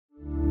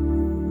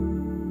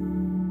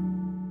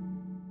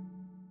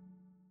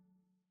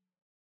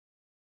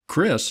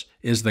Chris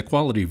is the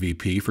Quality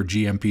VP for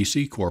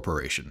GMPC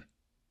Corporation.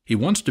 He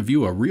wants to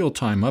view a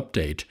real-time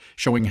update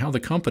showing how the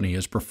company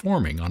is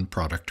performing on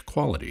product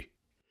quality.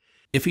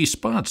 If he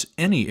spots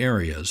any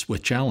areas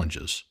with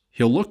challenges,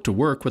 he'll look to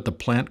work with the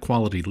plant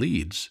quality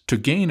leads to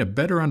gain a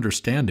better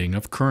understanding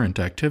of current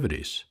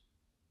activities.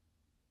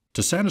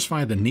 To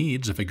satisfy the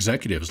needs of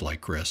executives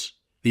like Chris,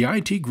 the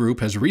IT group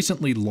has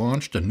recently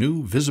launched a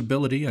new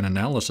visibility and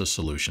analysis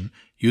solution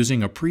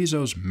using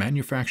Apriso's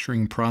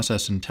Manufacturing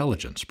Process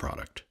Intelligence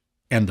product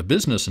and the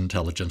business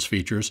intelligence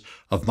features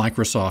of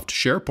Microsoft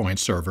SharePoint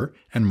Server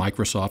and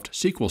Microsoft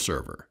SQL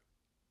Server.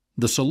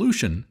 The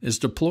solution is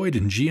deployed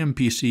in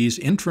GMPC's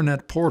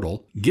intranet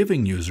portal,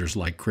 giving users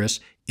like Chris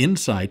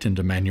insight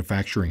into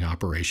manufacturing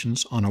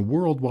operations on a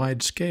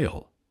worldwide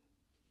scale.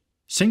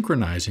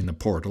 Synchronizing the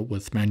portal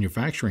with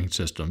manufacturing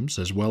systems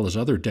as well as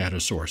other data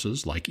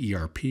sources like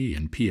ERP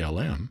and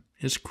PLM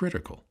is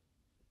critical.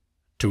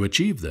 To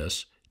achieve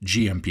this,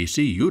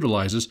 GMPC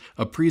utilizes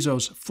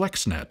Apriso's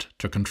FlexNet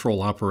to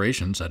control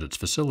operations at its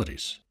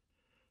facilities.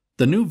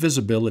 The new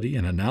visibility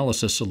and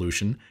analysis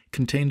solution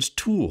contains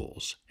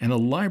tools and a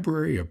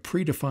library of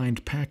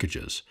predefined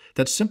packages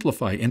that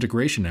simplify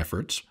integration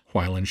efforts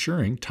while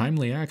ensuring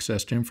timely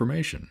access to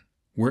information,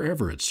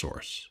 wherever its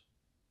source.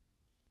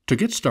 To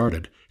get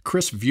started,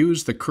 Chris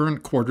views the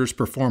current quarter's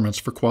performance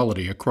for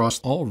quality across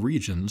all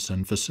regions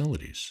and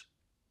facilities.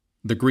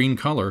 The green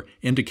color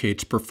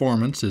indicates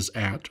performance is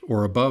at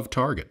or above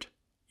target,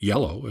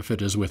 yellow if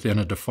it is within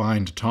a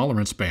defined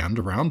tolerance band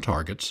around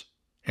targets,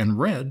 and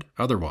red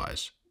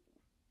otherwise.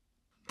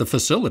 The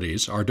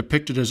facilities are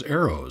depicted as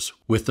arrows,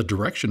 with the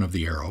direction of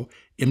the arrow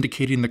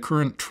indicating the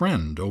current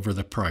trend over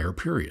the prior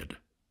period.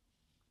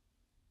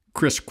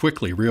 Chris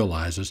quickly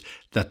realizes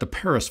that the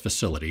Paris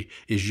facility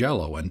is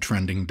yellow and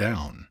trending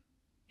down.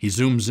 He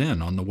zooms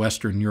in on the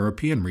Western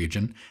European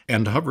region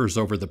and hovers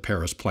over the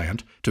Paris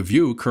plant to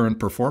view current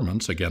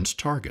performance against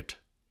target.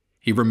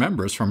 He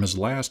remembers from his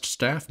last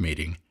staff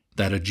meeting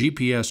that a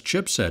GPS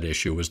chipset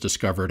issue was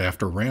discovered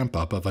after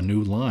ramp-up of a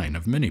new line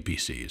of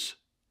mini-PCs.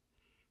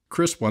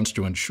 Chris wants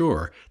to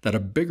ensure that a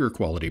bigger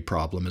quality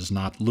problem is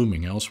not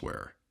looming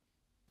elsewhere.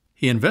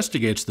 He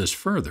investigates this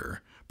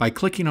further by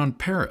clicking on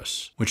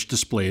Paris, which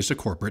displays a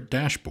corporate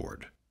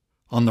dashboard.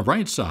 On the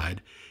right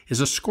side is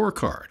a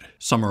scorecard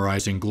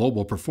summarizing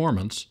global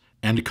performance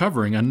and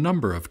covering a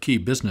number of key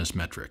business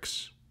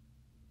metrics.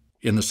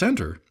 In the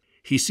center,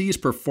 he sees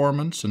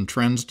performance and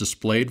trends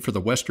displayed for the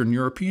Western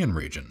European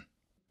region.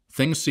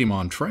 Things seem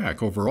on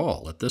track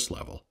overall at this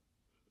level.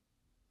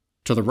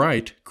 To the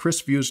right,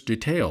 Chris views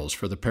details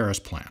for the Paris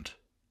plant.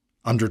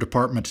 Under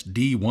Department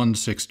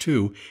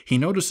D162, he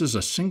notices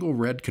a single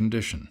red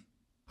condition.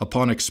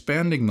 Upon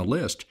expanding the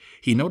list,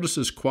 he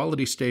notices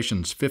quality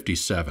stations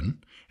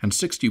 57 and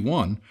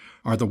 61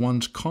 are the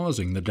ones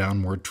causing the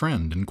downward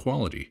trend in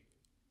quality.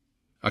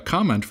 A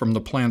comment from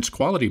the plant's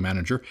quality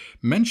manager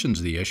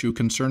mentions the issue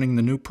concerning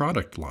the new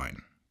product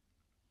line.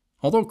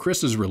 Although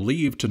Chris is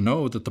relieved to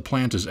know that the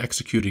plant is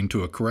executing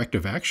to a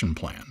corrective action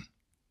plan,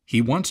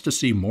 he wants to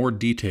see more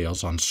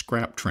details on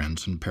scrap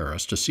trends in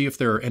Paris to see if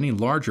there are any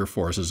larger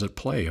forces at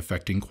play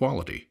affecting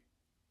quality.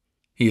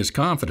 He is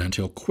confident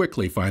he'll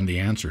quickly find the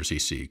answers he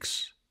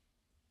seeks.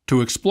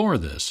 To explore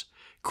this,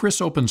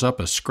 Chris opens up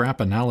a scrap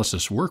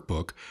analysis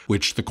workbook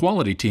which the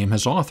quality team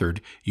has authored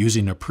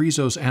using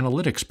Apriso's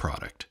analytics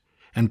product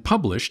and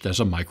published as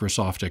a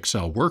Microsoft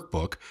Excel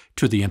workbook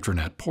to the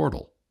intranet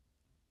portal.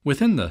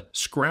 Within the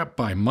Scrap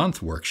by Month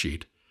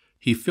worksheet,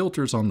 he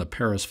filters on the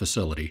Paris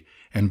facility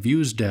and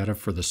views data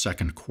for the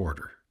second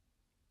quarter.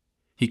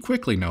 He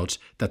quickly notes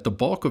that the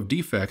bulk of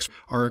defects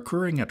are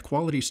occurring at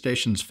quality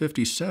stations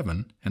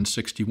 57 and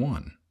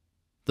 61,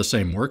 the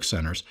same work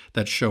centers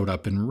that showed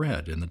up in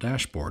red in the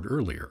dashboard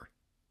earlier.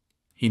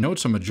 He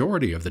notes a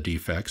majority of the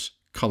defects,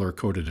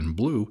 color-coded in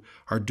blue,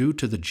 are due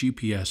to the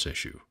GPS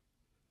issue.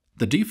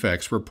 The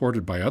defects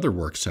reported by other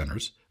work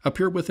centers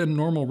appear within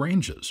normal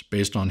ranges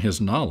based on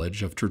his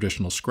knowledge of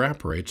traditional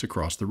scrap rates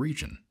across the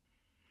region.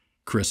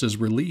 Chris is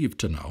relieved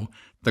to know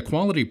the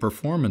quality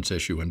performance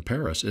issue in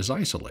Paris is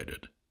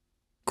isolated.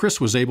 Chris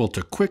was able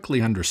to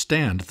quickly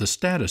understand the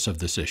status of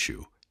this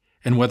issue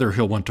and whether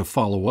he'll want to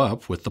follow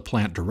up with the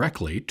plant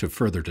directly to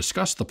further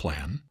discuss the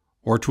plan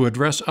or to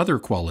address other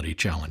quality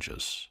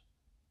challenges.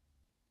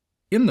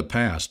 In the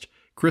past,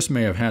 Chris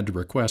may have had to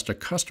request a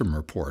custom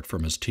report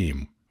from his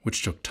team,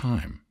 which took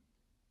time.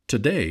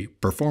 Today,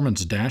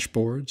 performance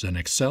dashboards and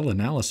Excel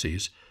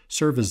analyses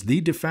serve as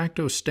the de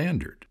facto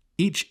standard,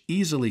 each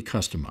easily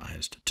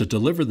customized to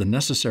deliver the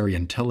necessary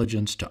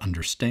intelligence to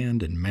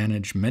understand and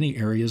manage many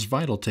areas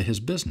vital to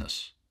his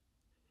business.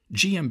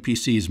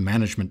 GMPC's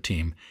management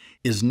team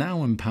is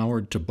now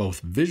empowered to both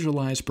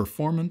visualize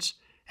performance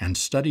and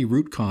study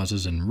root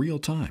causes in real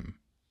time,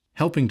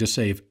 helping to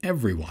save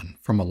everyone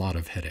from a lot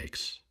of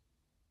headaches.